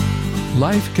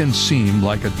Life can seem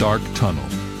like a dark tunnel.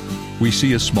 We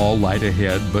see a small light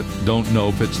ahead, but don't know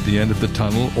if it's the end of the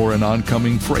tunnel or an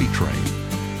oncoming freight train.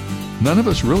 None of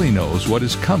us really knows what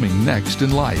is coming next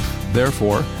in life.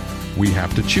 Therefore, we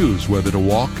have to choose whether to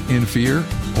walk in fear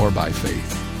or by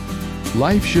faith.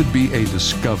 Life should be a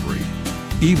discovery.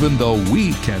 Even though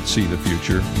we can't see the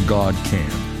future, God can.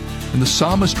 And the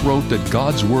psalmist wrote that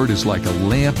God's Word is like a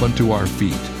lamp unto our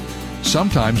feet.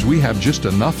 Sometimes we have just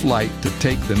enough light to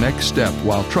take the next step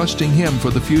while trusting Him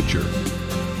for the future.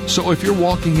 So if you're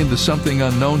walking into something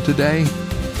unknown today,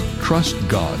 trust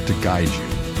God to guide you.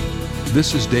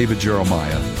 This is David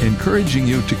Jeremiah, encouraging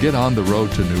you to get on the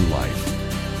road to new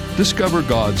life. Discover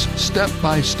God's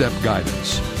step-by-step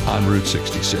guidance on Route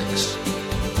 66.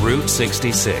 Route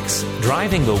 66,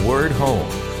 driving the word home.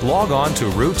 Log on to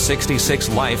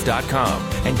Route66Life.com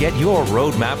and get your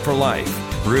roadmap for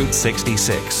life. Route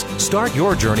 66. Start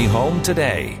your journey home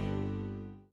today.